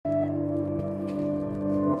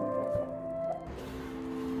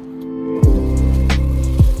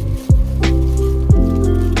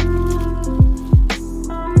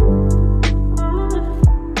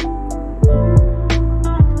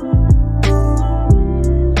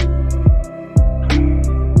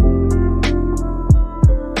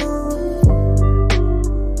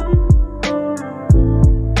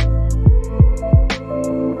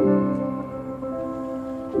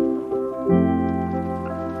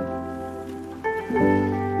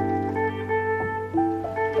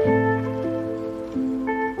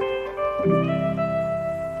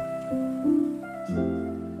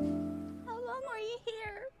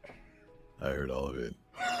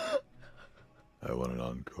I want an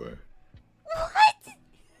encore. What?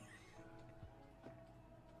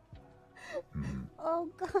 Mm. Oh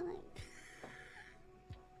god.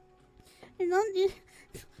 I don't do.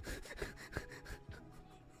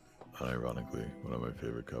 Unironically, one of my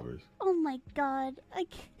favorite covers. Oh my god. I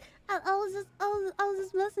can't. I was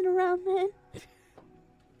just messing around, man.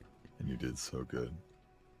 And you did so good.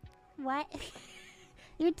 What?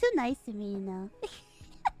 You're too nice to me, you know.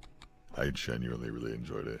 I genuinely really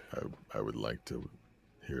enjoyed it. I would like to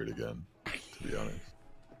hear it again, to be honest.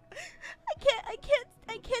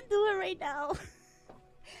 I can't do it right now.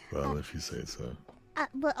 Well, if you say so.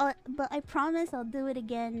 But I promise I'll do it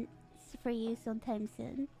again for you sometime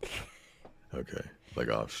soon. Okay, like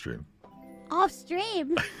off stream. Off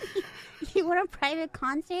stream? You want a private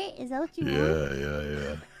concert? Is that what you want?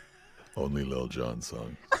 Yeah. Only Lil Jon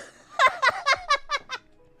songs.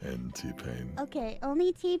 And T-Pain. Okay,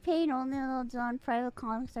 only T-Pain, only Lil Jon, private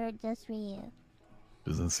concert just for you.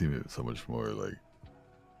 Doesn't seem so much more like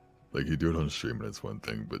you do it on stream and it's one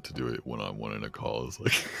thing, but to do it one-on-one in a call is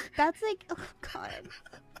like. That's like, oh god.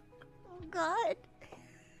 Oh god.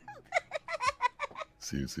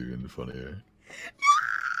 Seems even funnier. No!